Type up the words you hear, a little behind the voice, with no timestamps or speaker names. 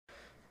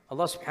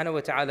Allah subhanahu wa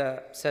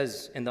ta'ala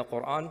says in the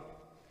Quran,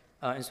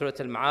 in Surah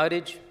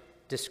Al-Ma'arij,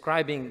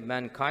 describing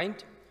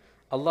mankind,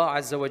 Allah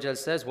Azza wa Jal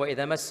says, وَإِذَا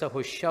مَسَّهُ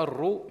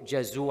الشَّرُّ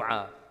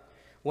جَزُوعًا.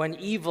 When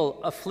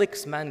evil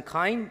afflicts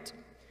mankind,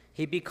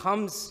 he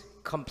becomes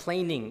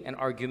complaining and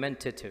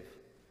argumentative.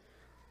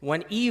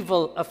 When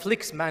evil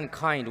afflicts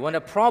mankind, when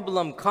a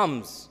problem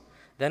comes,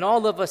 then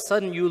all of a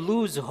sudden you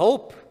lose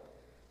hope.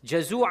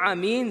 Jazu'a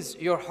means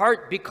your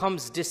heart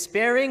becomes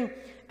despairing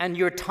and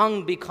your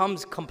tongue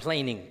becomes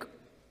complaining.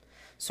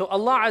 So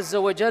Allah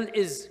Azza wa Jal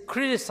is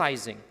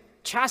criticizing,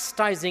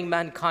 chastising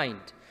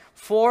mankind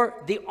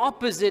for the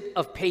opposite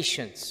of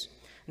patience.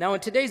 Now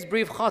in today's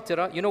brief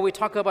khatira, we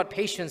talk about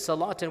patience a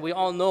lot, and we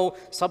all know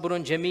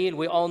sabrun jameel.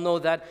 We all know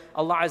that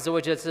Allah Azza wa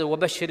Jalla says,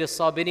 وَبَشِّرِ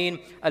الصَّابِرِينَ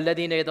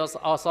الَّذِينَ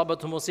إِذَا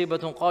أَصَابَتْهُمْ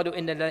مُصِيبَةٌ قَالُوا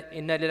إِنَّا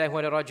لِلَّهِ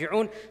وَإِنَّا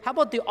رَاجِعُونَ. How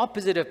about the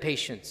opposite of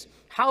patience?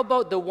 How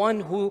about the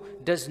one who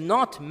does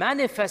not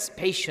manifest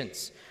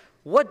patience?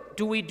 What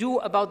do we do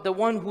about the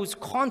one who's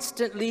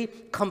constantly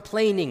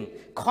complaining,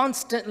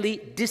 constantly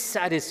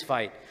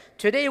dissatisfied?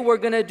 Today we're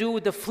going to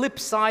do the flip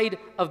side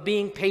of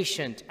being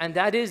patient, and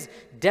that is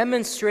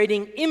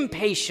demonstrating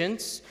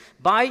impatience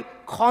by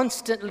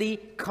constantly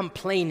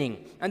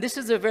complaining. And this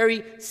is a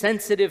very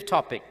sensitive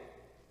topic,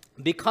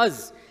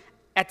 because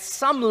at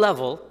some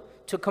level,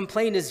 to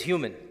complain is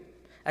human.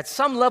 At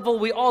some level,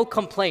 we all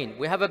complain.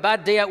 We have a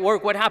bad day at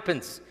work, what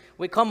happens?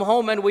 We come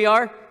home and we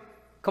are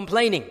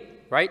complaining,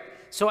 right?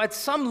 So at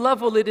some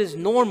level, it is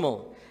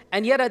normal.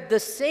 And yet at the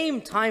same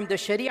time, the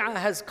Sharia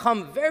has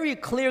come very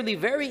clearly,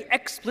 very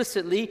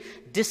explicitly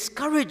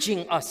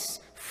discouraging us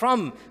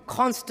from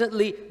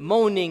constantly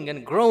moaning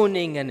and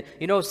groaning and,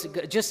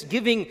 just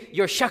giving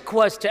your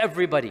shakwas to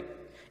everybody.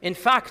 In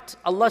fact,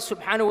 Allah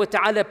subhanahu wa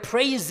ta'ala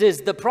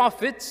praises the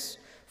prophets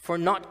for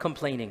not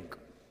complaining.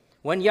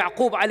 When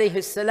Yaqub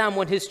alayhi salam,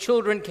 when his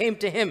children came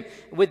to him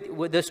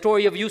with the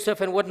story of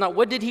Yusuf and whatnot,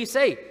 what did he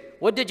say?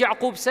 What did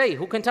Yaqub say?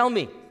 Who can tell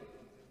me?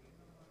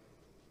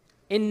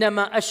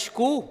 إِنَّمَا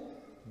أَشْكُو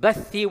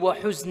بَثِّي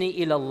وَحُزْنِي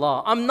إِلَى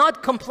اللَّهِ. I'm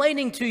not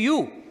complaining to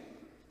you.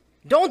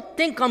 Don't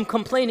think I'm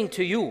complaining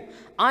to you.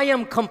 I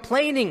am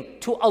complaining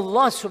to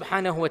Allah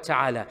subhanahu wa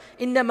ta'ala.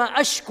 إِنَّمَا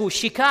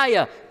أَشْكُو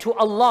شِكَايَةً to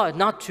Allah,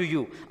 not to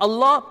you.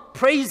 Allah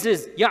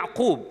praises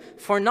Yaqub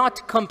for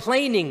not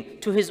complaining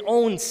to his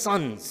own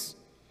sons.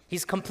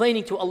 He's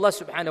complaining to Allah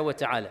subhanahu wa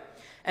ta'ala.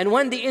 And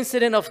when the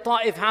incident of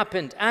Ta'if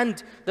happened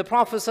and the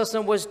Prophet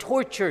ﷺ was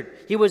tortured,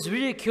 he was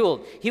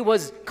ridiculed, he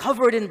was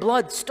covered in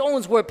blood,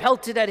 stones were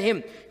pelted at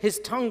him, his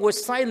tongue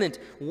was silent.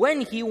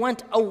 When he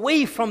went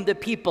away from the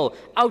people,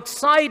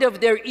 outside of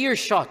their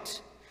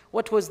earshot,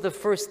 what was the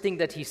first thing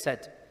that he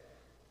said?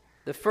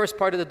 The first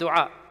part of the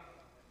dua,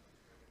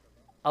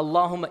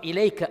 Allahumma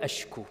ilayka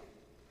ashku.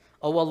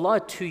 Oh Allah,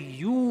 to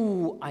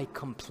you I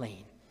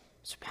complain.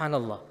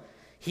 Subhanallah.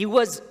 He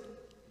was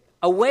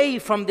away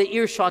from the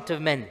earshot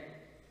of men.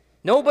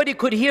 Nobody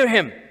could hear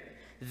him.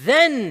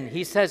 Then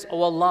he says,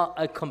 oh Allah,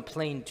 I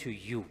complain to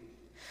you.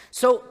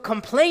 So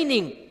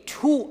complaining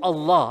to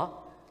Allah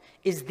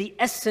is the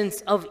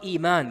essence of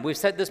Iman. We've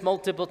said this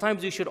multiple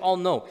times, you should all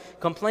know.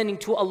 Complaining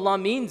to Allah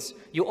means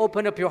you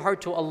open up your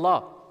heart to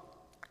Allah.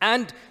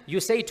 And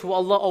you say to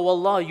Allah, oh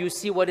Allah, you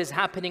see what is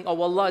happening.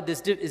 Oh Allah, this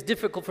is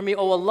difficult for me.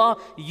 Oh Allah,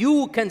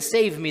 you can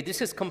save me.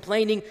 This is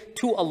complaining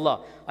to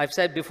Allah. I've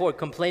said before,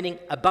 complaining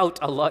about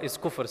Allah is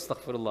kufr,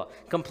 astaghfirullah.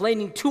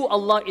 Complaining to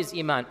Allah is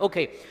iman.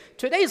 Okay,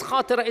 today's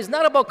khatira is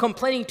not about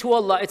complaining to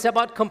Allah. It's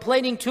about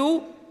complaining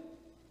to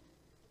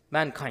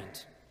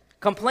mankind.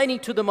 Complaining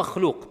to the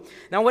makhluk.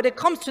 Now when it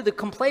comes to the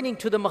complaining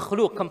to the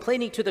makhluk,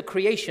 complaining to the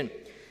creation,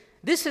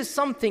 this is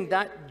something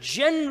that,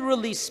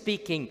 generally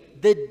speaking,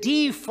 the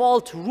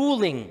default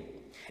ruling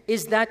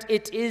is that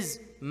it is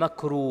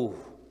makruh.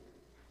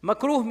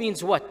 Makruh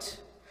means what?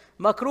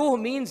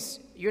 Makruh means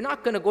you're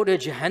not going to go to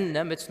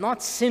Jahannam. It's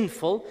not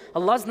sinful.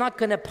 Allah's not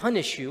going to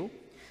punish you.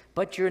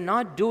 But you're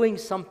not doing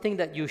something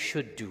that you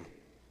should do.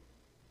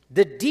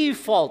 The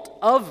default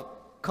of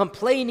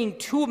complaining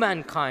to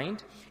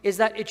mankind is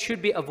that it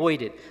should be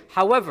avoided.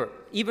 However,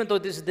 even though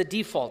this is the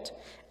default,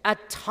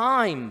 at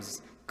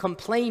times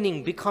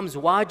complaining becomes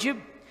wajib,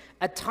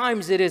 at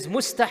times it is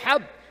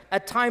mustahab,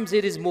 at times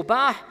it is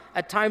mubah,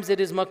 at times it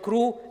is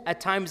makruh,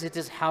 at times it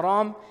is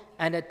haram,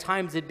 and at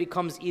times it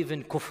becomes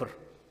even kufr.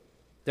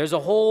 There's a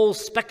whole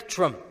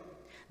spectrum.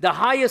 The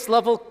highest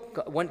level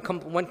when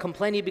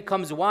complaining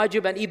becomes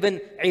wajib and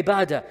even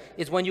ibadah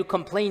is when you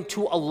complain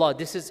to Allah.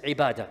 This is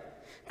ibadah.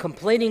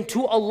 Complaining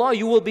to Allah,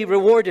 you will be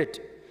rewarded.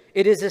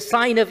 It is a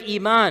sign of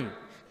iman.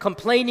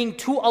 Complaining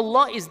to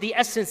Allah is the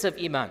essence of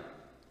iman.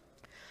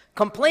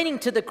 Complaining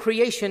to the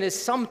creation is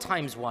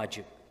sometimes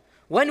wajib.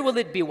 When will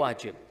it be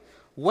wajib?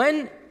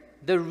 When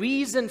the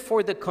reason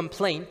for the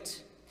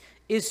complaint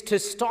is to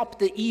stop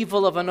the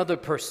evil of another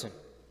person,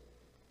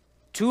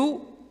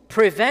 to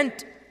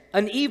prevent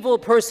an evil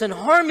person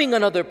harming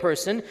another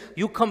person.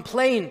 You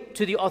complain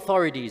to the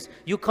authorities,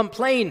 you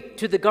complain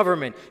to the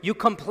government, you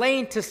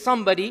complain to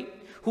somebody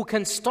who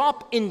can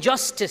stop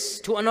injustice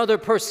to another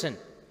person.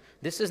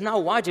 This is now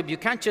wajib. You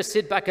can't just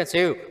sit back and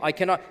say, oh, I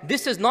cannot.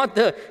 This is not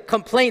the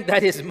complaint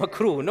that is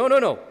makruh. No, no,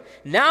 no.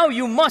 Now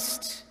you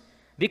must,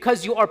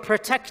 because you are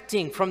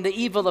protecting from the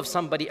evil of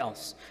somebody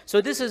else.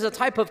 So this is a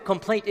type of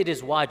complaint, it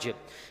is wajib.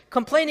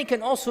 Complaining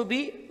can also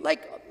be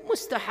like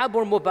mustahab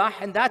or mubah,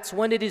 and that's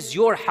when it is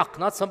your haqq,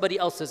 not somebody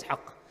else's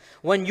haqq.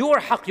 When your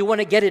haqq, you want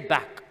to get it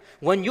back.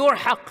 When your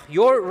haqq,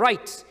 your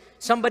rights,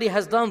 somebody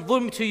has done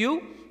dhulm to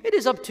you, it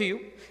is up to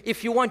you.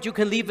 If you want, you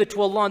can leave it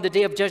to Allah on the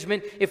Day of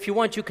Judgment. If you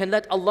want, you can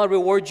let Allah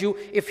reward you.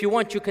 If you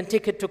want, you can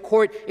take it to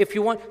court. If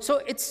you want.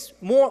 So it's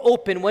more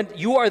open when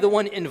you are the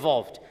one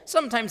involved.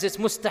 Sometimes it's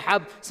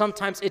mustahab,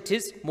 sometimes it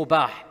is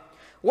mubah.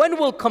 When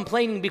will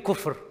complaining be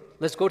kufr?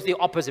 Let's go to the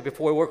opposite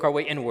before we work our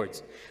way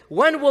inwards.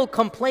 When will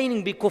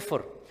complaining be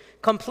kufr?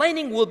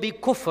 Complaining will be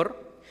kufr.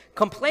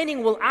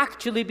 Complaining will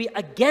actually be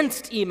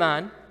against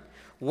iman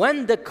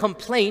when the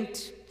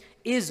complaint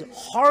is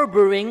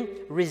harboring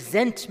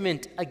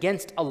resentment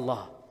against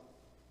Allah.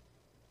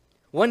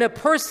 When a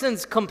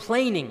person's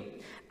complaining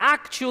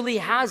actually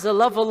has a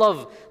level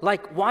of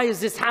like, why is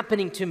this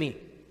happening to me?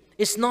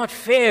 It's not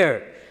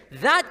fair.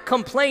 That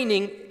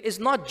complaining is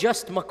not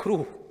just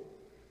makruh.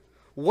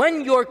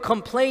 When your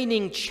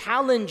complaining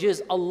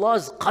challenges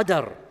Allah's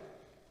qadr,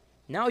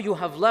 now you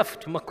have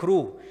left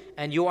makruh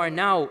and you are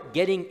now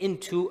getting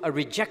into a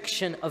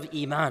rejection of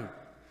iman.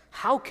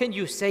 How can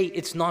you say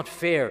it's not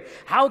fair?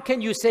 How can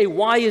you say,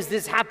 why is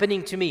this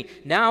happening to me?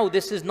 Now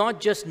this is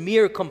not just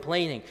mere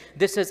complaining.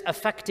 This is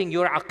affecting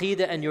your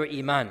aqeedah and your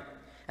iman.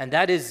 And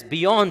that is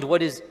beyond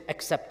what is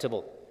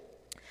acceptable.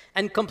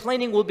 And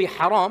complaining will be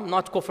haram,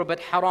 not kufr,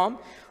 but haram,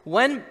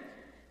 when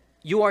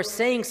you are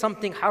saying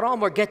something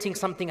haram or getting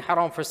something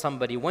haram for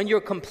somebody. When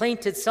your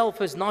complaint itself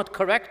is not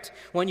correct,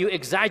 when you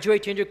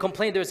exaggerate in your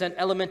complaint, there's an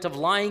element of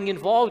lying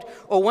involved,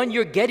 or when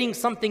you're getting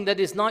something that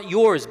is not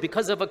yours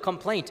because of a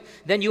complaint,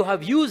 then you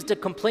have used a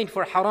complaint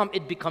for haram,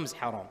 it becomes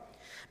haram.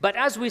 But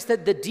as we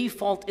said, the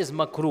default is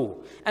makruh.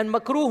 And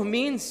makruh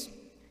means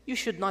you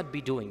should not be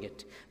doing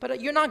it.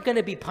 But you're not going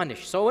to be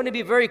punished. So I want to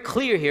be very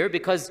clear here,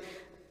 because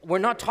we're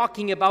not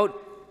talking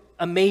about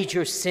a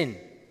major sin.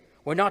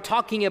 We're not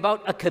talking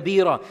about a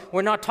kabira.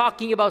 We're not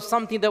talking about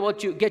something that will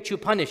get you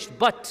punished.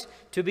 But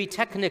to be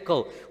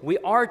technical, we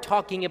are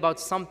talking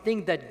about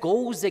something that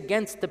goes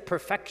against the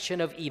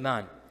perfection of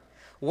iman.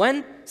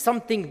 When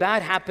something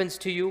bad happens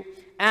to you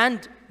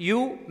and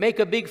you make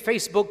a big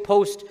Facebook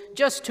post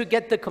just to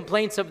get the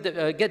complaints of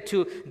get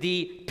to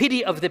the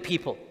pity of the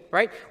people,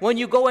 right? When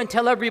you go and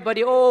tell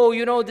everybody, oh,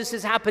 you know, this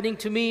is happening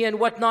to me and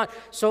whatnot.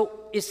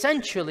 So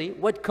essentially,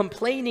 what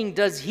complaining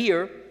does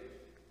here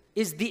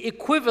is the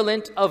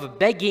equivalent of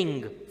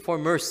begging for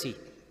mercy.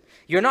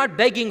 You're not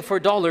begging for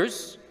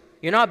dollars,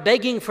 you're not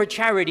begging for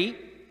charity,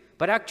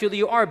 but actually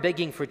you are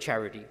begging for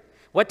charity.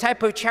 What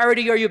type of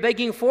charity are you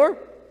begging for?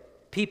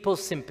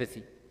 People's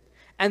sympathy.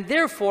 And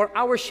therefore,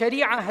 our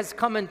Sharia has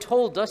come and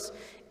told us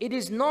it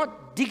is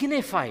not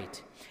dignified,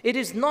 it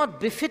is not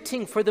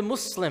befitting for the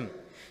Muslim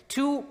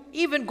to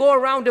even go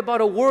around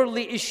about a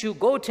worldly issue,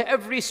 go to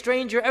every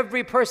stranger,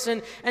 every person,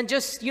 and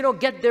just,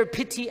 get their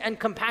pity and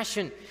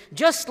compassion.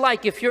 Just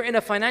like if you're in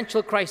a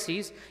financial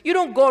crisis, you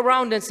don't go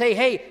around and say,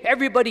 hey,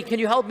 everybody, can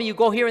you help me? You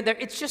go here and there.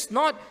 It's just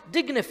not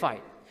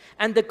dignified.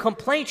 And the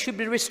complaint should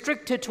be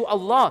restricted to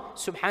Allah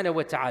subhanahu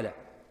wa ta'ala.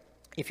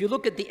 If you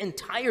look at the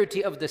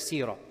entirety of the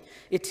seerah,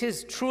 it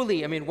is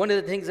truly, one of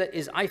the things that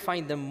is I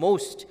find the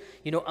most,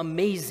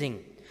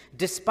 amazing.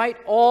 Despite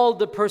all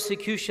the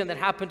persecution that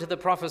happened to the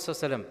Prophet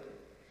ﷺ,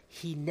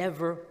 he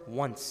never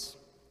once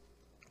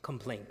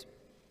complained.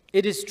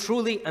 It is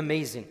truly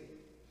amazing.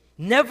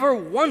 Never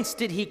once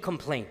did he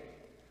complain.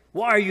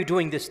 Why are you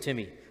doing this to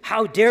me?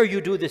 How dare you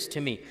do this to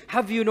me?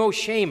 Have you no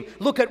shame?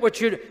 Look at what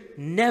you're doing.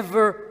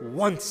 Never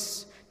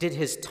once did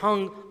his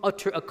tongue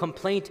utter a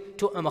complaint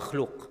to a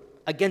makhluk,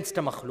 against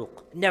a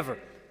makhluk. Never.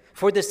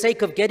 For the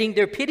sake of getting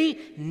their pity,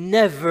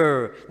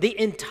 never. The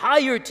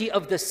entirety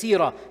of the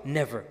seerah,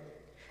 never.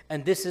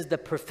 And this is the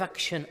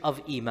perfection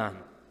of iman.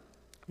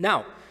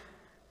 Now,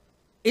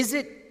 is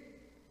it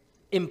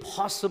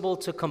impossible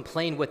to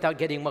complain without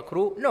getting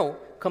makruh? No,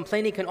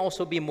 complaining can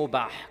also be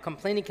mubah.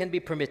 Complaining can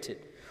be permitted.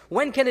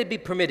 When can it be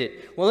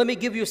permitted? Well, let me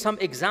give you some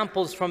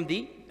examples from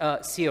the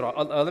seerah.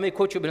 Let me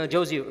quote you Ibn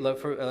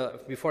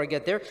al-Jawzi before I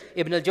get there.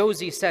 Ibn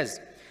al-Jawzi says,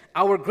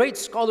 our great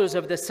scholars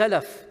of the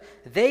Salaf,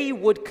 they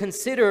would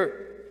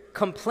consider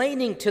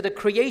complaining to the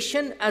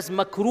creation as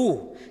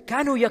makruh.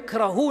 كانوا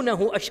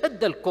يكرهونه أشد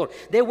الكره.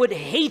 They would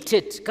hate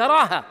it,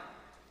 karaha.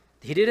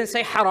 He didn't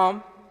say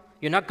haram.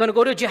 You're not going to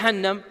go to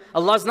Jahannam.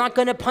 Allah's not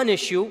going to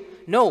punish you.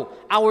 No,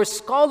 our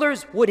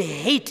scholars would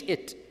hate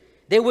it.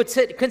 They would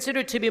consider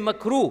it to be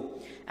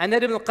makruh. And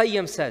then Ibn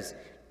al-Qayyim says,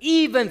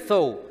 even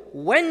though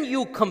when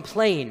you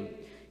complain,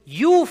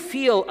 you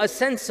feel a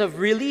sense of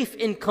relief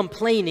in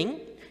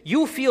complaining,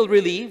 you feel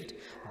relieved,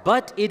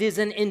 but it is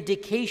an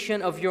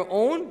indication of your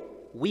own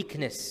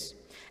weakness.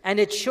 And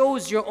it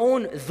shows your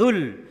own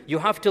dhul. You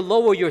have to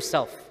lower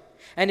yourself.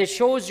 And it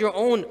shows your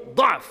own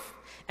da'f.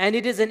 And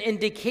it is an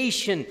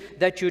indication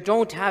that you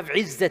don't have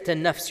izzat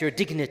an-nafs, your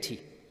dignity.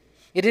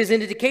 It is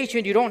an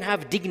indication you don't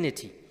have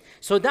dignity.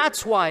 So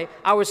that's why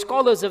our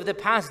scholars of the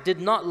past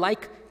did not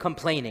like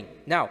complaining.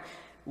 Now,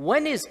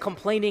 when is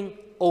complaining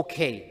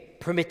okay,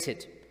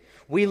 permitted?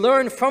 We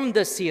learn from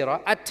the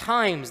seerah, at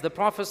times the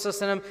Prophet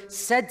ﷺ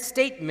said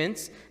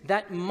statements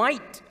that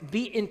might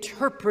be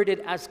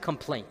interpreted as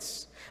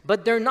complaints,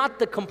 but they're not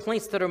the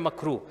complaints that are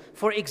makruh.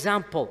 For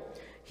example,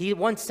 he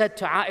once said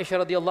to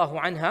Aisha radiallahu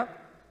anha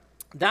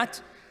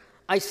that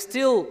I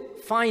still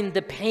find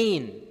the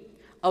pain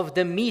of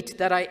the meat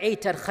that I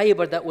ate at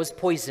Khaybar that was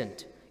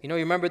poisoned. You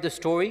remember the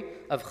story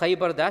of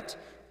Khaybar that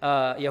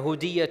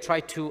Yahudiya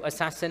tried to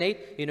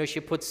assassinate? She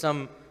put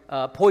some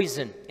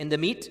poison in the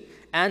meat,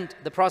 and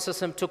the Prophet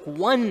ﷺ took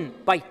one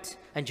bite,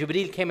 and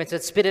Jibreel came and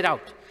said, spit it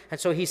out. And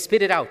so he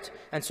spit it out.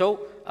 And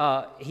so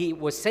he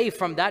was saved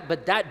from that,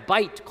 but that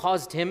bite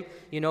caused him,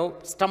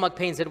 stomach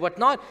pains and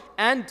whatnot.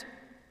 And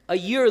a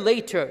year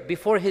later,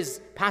 before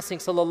his passing,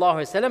 sallallahu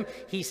alaihi wasallam,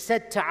 he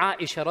said to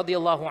Aisha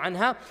radiallahu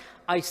anha,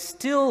 I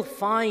still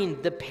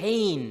find the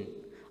pain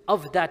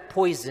of that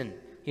poison,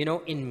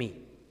 in me.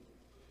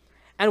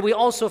 And we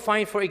also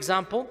find, for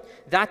example,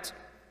 that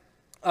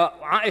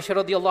Aisha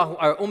radiallahu,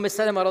 or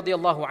Salama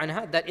radiallahu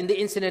anha, that in the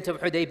incident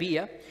of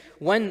Hudaybiyah,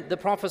 when the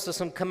Prophet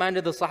ﷺ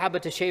commanded the Sahaba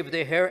to shave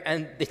their hair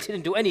and they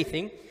didn't do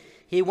anything,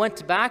 he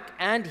went back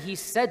and he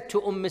said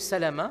to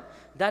Salama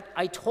that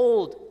I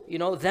told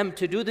them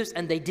to do this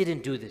and they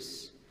didn't do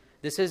this.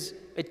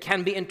 It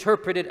can be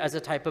interpreted as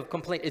a type of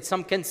complaint.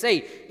 Some can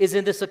say,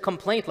 isn't this a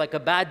complaint? Like a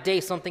bad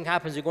day, something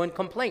happens, you go and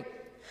complain.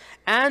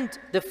 And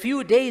the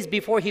few days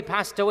before he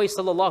passed away,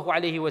 sallallahu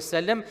alaihi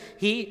wasallam,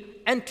 he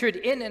entered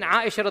in, and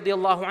Aisha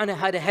radiallahu anha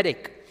had a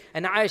headache.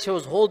 And Aisha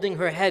was holding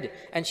her head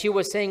and she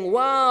was saying,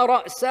 wa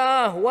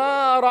ra'sah,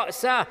 wa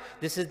ra'sah.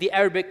 This is the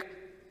Arabic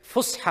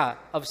fusha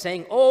of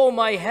saying, oh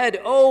my head,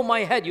 oh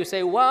my head. You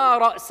say, wa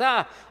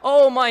ra'sah,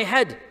 oh my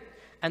head.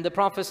 And the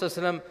Prophet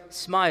ﷺ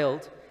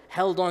smiled,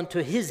 held on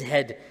to his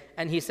head,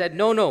 and he said,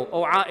 no,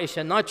 oh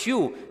Aisha, not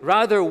you.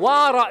 Rather,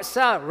 wa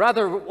ra'sah,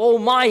 rather, oh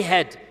my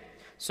head.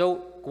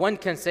 So one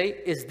can say,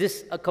 is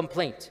this a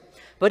complaint?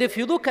 But if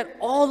you look at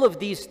all of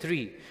these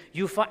three,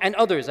 you find, and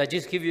others, I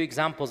just give you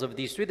examples of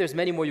these three, there's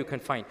many more you can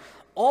find.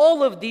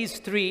 All of these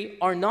three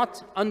are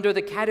not under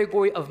the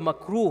category of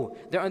makruh,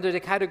 they're under the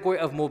category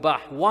of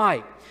mubah.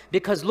 Why?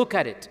 Because look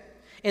at it.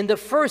 In the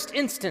first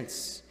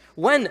instance,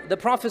 when the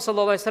Prophet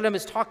ﷺ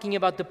is talking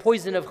about the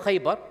poison of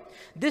Khaybar,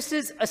 this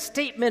is a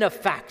statement of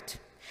fact.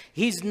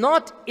 He's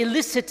not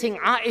eliciting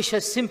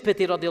Aisha's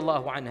sympathy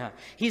radiallahu anha.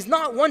 He's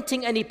not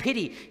wanting any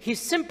pity. He's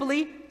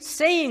simply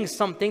saying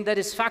something that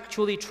is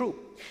factually true.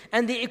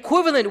 And the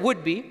equivalent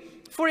would be,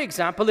 for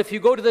example, if you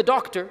go to the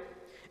doctor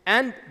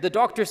and the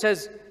doctor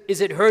says, is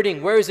it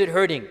hurting? Where is it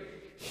hurting?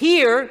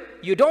 Here,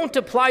 you don't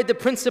apply the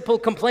principle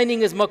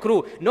complaining is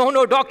makruh.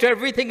 No, doctor,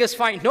 everything is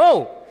fine.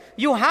 No,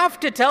 you have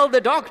to tell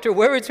the doctor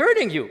where it's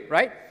hurting you,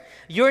 right?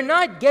 You're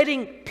not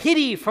getting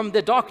pity from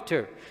the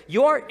doctor.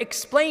 You are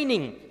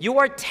explaining, you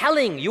are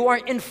telling, you are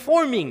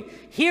informing.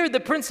 Here the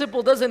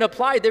principle doesn't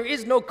apply. There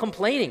is no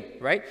complaining,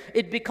 right?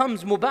 It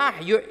becomes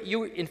mubah.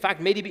 You in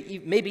fact,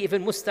 maybe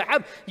even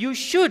mustahab. You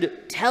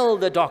should tell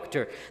the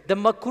doctor. The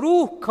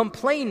makruh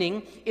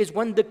complaining is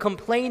when the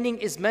complaining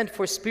is meant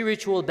for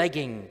spiritual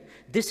begging.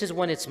 This is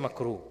when it's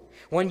makruh.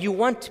 When you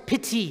want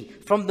pity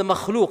from the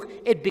makhluk,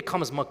 it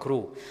becomes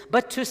makruh.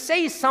 But to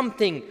say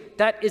something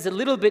that is a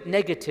little bit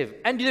negative,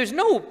 and you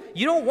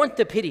don't want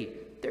the pity,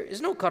 there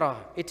is no karah.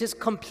 It is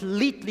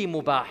completely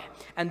mubah.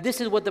 And this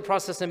is what the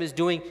Prophet is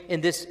doing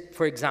in this,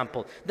 for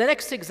example. The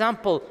next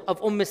example of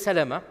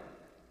Salama,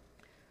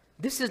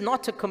 this is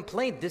not a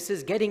complaint, this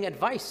is getting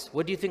advice.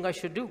 What do you think I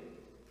should do?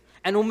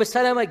 And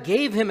Salama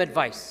gave him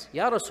advice.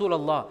 Ya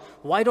Rasulullah,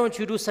 why don't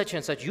you do such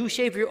and such? You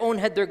shave your own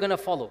head, they're going to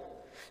follow.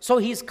 So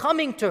he's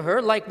coming to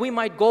her like we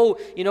might go,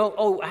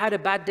 oh, I had a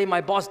bad day, my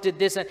boss did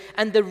this.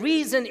 And the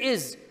reason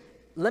is,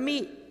 let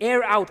me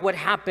air out what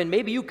happened.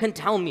 Maybe you can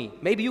tell me.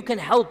 Maybe you can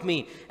help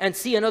me and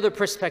see another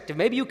perspective.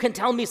 Maybe you can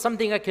tell me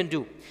something I can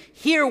do.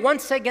 Here,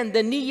 once again,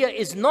 the niyyah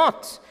is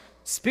not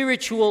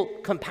spiritual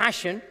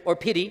compassion or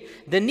pity.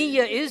 The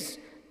niyyah is,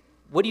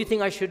 what do you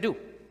think I should do?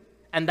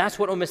 And that's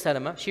what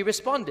Salama, she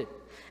responded.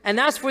 And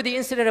as for the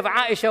incident of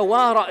Aisha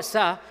wa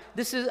ra'sa,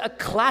 this is a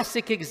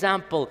classic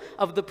example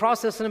of the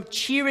Prophet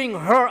cheering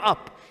her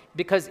up,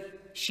 because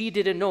she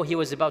didn't know he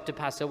was about to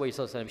pass away.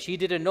 She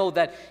didn't know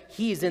that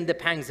he's in the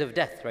pangs of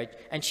death, right?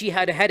 And she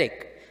had a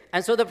headache.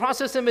 And so the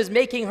Prophet is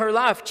making her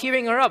laugh,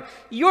 cheering her up.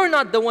 You're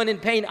not the one in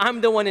pain,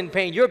 I'm the one in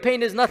pain. Your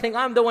pain is nothing,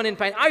 I'm the one in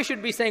pain. I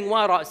should be saying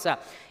wa ra'sa.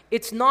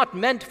 It's not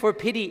meant for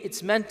pity,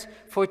 it's meant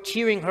for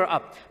cheering her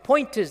up.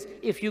 Point is,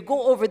 if you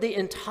go over the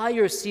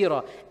entire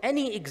seerah,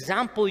 any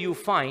example you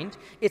find,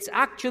 it's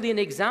actually an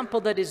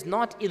example that is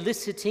not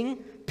eliciting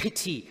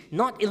pity,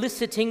 not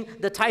eliciting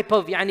the type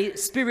of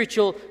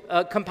spiritual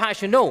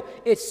compassion. No,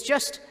 it's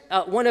just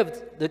one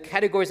of the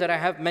categories that I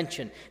have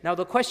mentioned. Now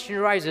the question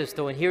arises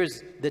though, and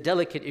here's the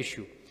delicate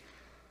issue.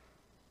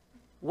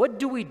 What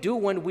do we do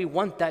when we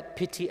want that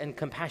pity and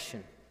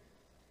compassion?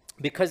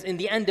 Because in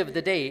the end of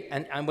the day,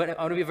 and I want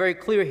to be very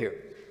clear here,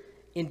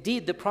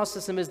 indeed the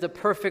Prophet is the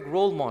perfect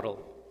role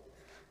model.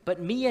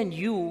 But me and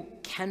you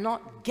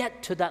cannot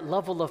get to that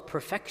level of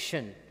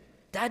perfection.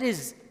 That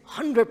is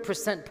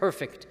 100%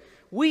 perfect.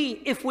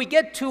 If we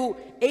get to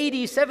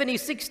 80, 70,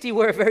 60,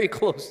 we're very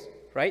close,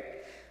 right?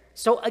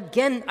 So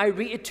again, I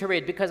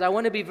reiterate, because I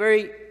want to be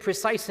very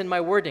precise in my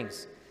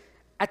wordings.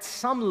 At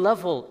some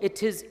level,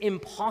 it is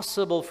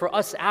impossible for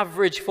us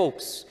average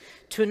folks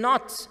to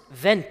not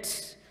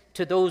vent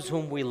to those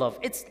whom we love.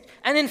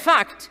 And in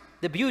fact,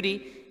 the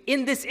beauty,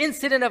 in this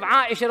incident of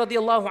Aisha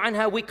radiallahu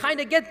anha, we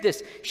kind of get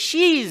this.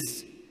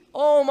 She's,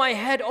 oh my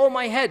head, oh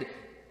my head.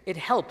 It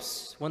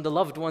helps when the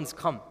loved ones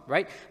come,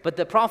 right? But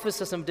the Prophet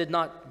ﷺ did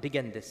not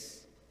begin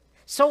this.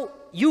 So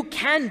you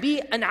can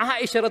be an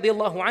Aisha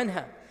radiallahu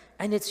anha.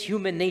 And it's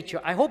human nature.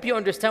 I hope you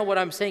understand what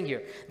I'm saying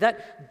here.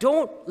 That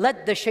don't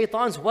let the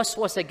shaitan's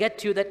waswasa get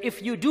to you, that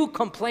if you do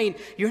complain,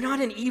 you're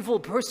not an evil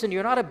person,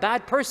 you're not a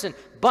bad person.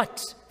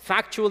 But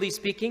factually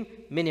speaking,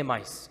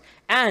 minimize.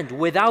 And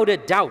without a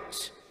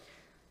doubt,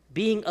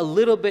 being a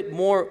little bit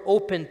more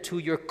open to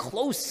your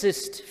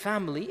closest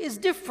family is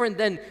different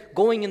than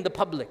going in the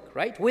public,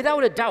 right?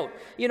 Without a doubt.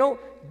 You know,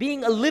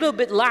 being a little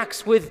bit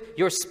lax with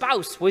your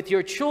spouse, with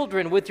your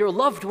children, with your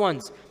loved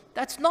ones,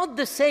 that's not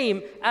the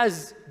same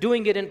as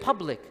doing it in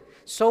public.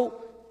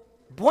 So,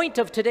 point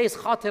of today's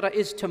khatira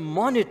is to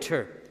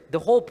monitor the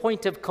whole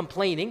point of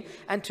complaining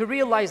and to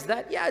realize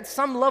that, yeah, at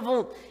some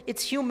level,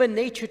 it's human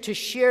nature to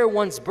share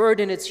one's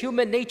burden. It's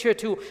human nature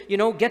to,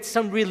 get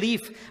some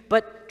relief.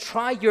 But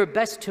try your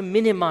best to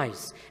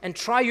minimize and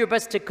try your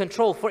best to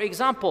control. For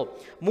example,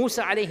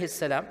 Musa alayhi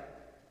salam,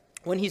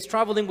 when he's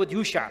traveling with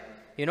Yusha,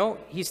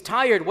 he's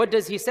tired. What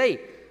does he say?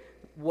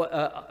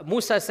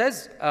 Musa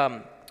says,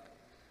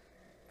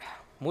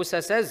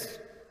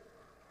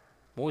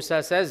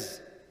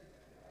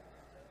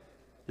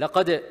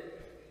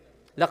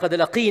 لقد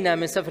لقينا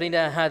من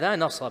سفرنا هذا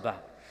نصبا.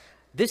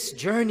 This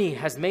journey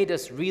has made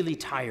us really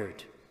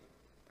tired.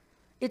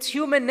 It's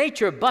human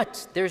nature,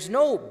 but there's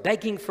no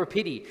begging for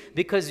pity,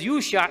 because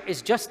Yusha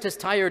is just as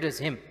tired as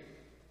him.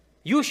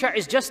 Yusha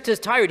is just as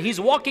tired.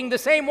 He's walking the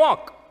same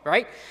walk,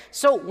 right?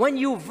 So when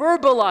you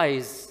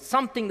verbalize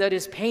something that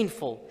is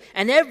painful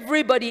and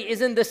everybody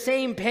is in the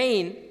same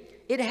pain,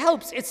 it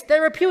helps. It's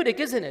therapeutic,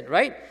 isn't it,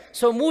 right?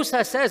 So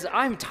Musa says,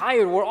 I'm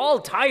tired. We're all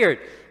tired.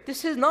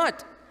 This is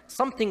not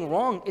something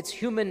wrong. It's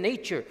human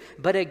nature.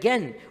 But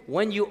again,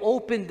 when you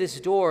open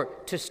this door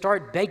to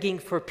start begging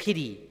for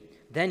pity,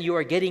 then you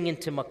are getting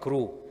into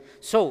makruh.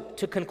 So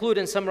to conclude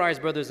and summarize,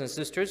 brothers and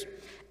sisters,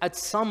 at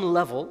some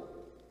level,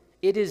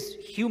 it is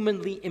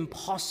humanly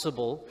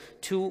impossible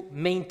to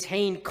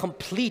maintain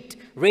complete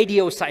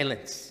radio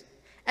silence.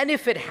 And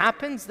if it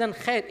happens, then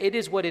khair, it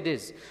is what it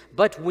is.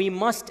 But we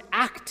must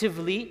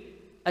actively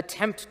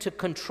attempt to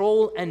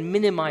control and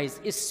minimize,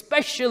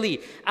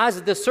 especially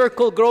as the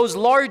circle grows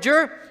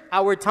larger,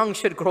 our tongue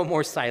should grow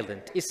more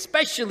silent.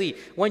 Especially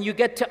when you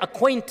get to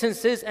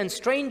acquaintances and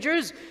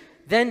strangers,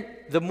 then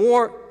the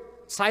more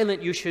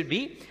silent you should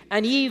be.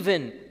 And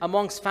even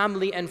amongst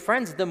family and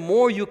friends, the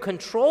more you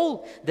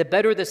control, the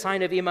better the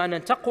sign of iman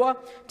and taqwa.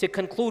 To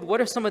conclude, what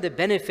are some of the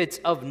benefits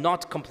of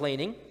not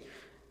complaining?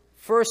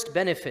 First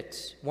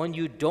benefit, when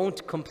you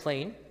don't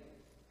complain,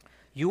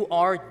 you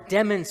are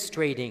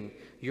demonstrating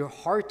your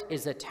heart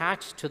is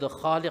attached to the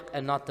Khaliq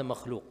and not the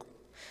makhluk.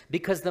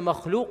 Because the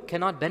makhluk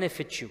cannot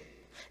benefit you.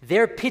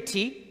 Their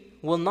pity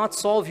will not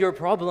solve your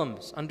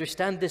problems.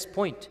 Understand this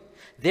point.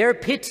 Their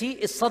pity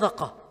is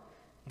sadaqah.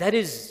 That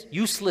is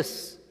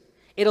useless.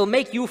 It'll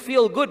make you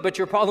feel good, but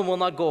your problem will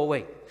not go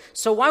away.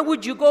 So why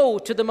would you go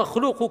to the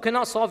makhluk who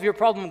cannot solve your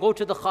problem? Go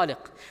to the Khaliq.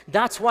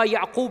 That's why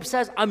Yaqub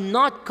says, I'm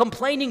not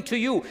complaining to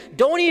you.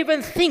 Don't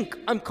even think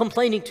I'm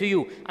complaining to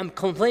you. I'm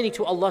complaining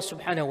to Allah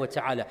subhanahu wa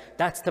ta'ala.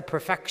 That's the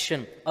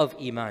perfection of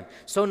iman.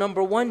 So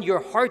number one,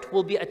 your heart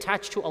will be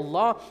attached to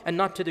Allah and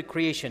not to the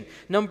creation.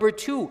 Number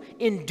two,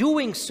 in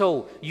doing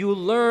so, you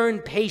learn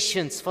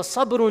patience.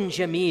 فَصَبْرٌ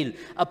جَمِيلٌ.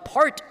 A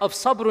part of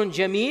sabrun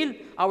jameel,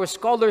 our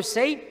scholars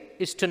say,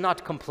 is to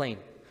not complain.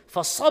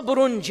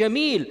 فَصَبْرٌ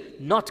جَمِيلٌ,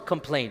 not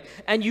complain.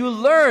 And you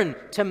learn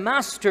to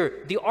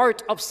master the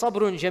art of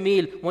sabrun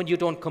jameel when you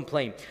don't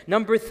complain.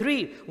 Number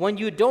three, when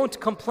you don't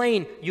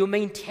complain, you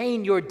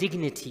maintain your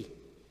dignity.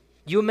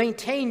 You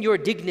maintain your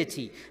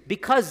dignity,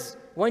 because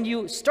when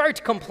you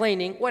start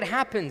complaining, what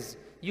happens?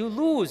 You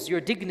lose your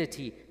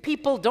dignity.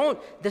 People don't,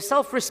 the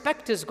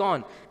self-respect is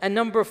gone. And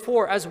number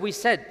four, as we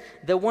said,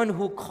 the one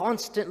who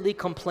constantly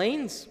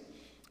complains,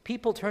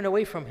 people turn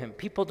away from him.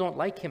 People don't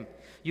like him.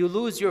 You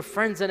lose your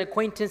friends and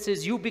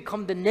acquaintances. You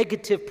become the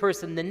negative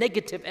person, the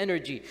negative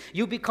energy.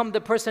 You become the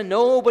person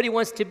nobody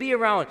wants to be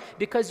around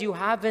because you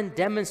haven't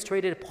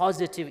demonstrated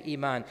positive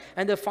iman.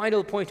 And the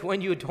final point, when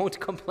you don't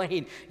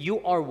complain,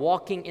 you are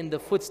walking in the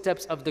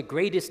footsteps of the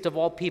greatest of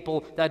all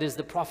people, that is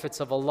the prophets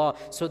of Allah.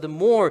 So the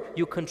more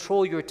you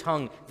control your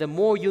tongue, the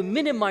more you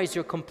minimize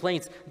your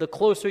complaints, the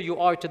closer you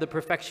are to the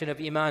perfection of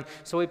iman.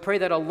 So we pray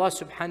that Allah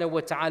subhanahu wa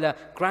ta'ala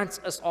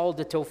grants us all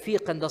the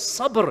tawfiq and the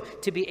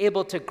sabr to be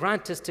able to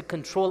grant us to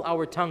control control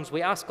our tongues.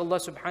 We ask Allah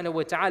subhanahu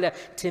wa ta'ala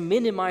to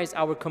minimize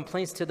our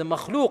complaints to the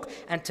makhluk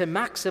and to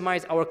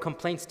maximize our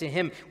complaints to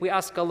Him. We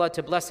ask Allah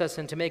to bless us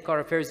and to make our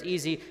affairs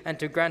easy and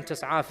to grant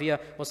us afiyah.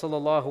 Wa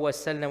sallallahu wa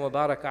sallam wa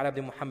baraka ala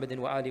abdi Muhammadin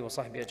wa alihi wa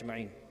sahbihi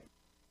ajma'in.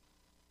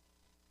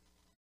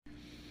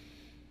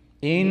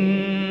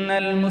 إن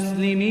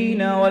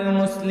المسلمين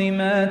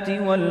والمسلمات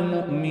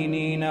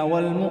والمؤمنين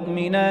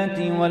والمؤمنات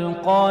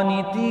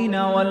والقانتين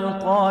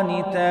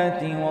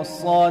والقانتات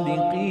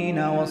والصادقين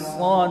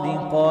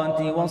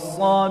والصادقات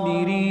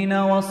والصابرين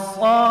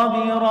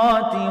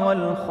والصابرات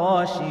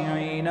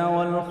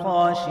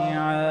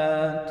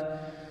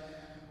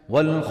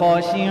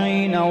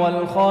والخاشعين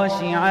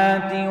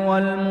والخاشعات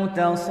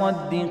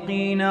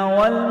والمتصدقين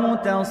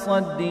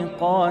والمتصدقات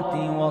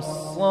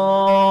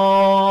والصائمين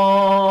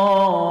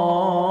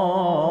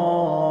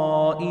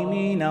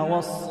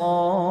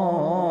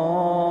والصائمات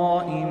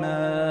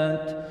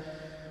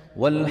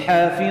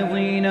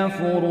والحافظين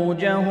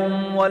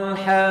فروجهم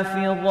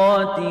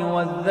والحافظات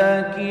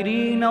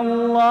والذاكرين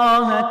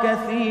الله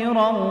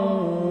كثيرا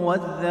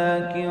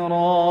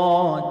والذاكرات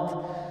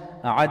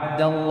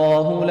أعد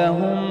الله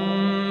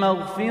لهم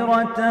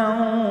مغفرة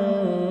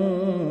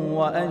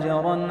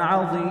وأجرا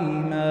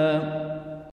عظيما.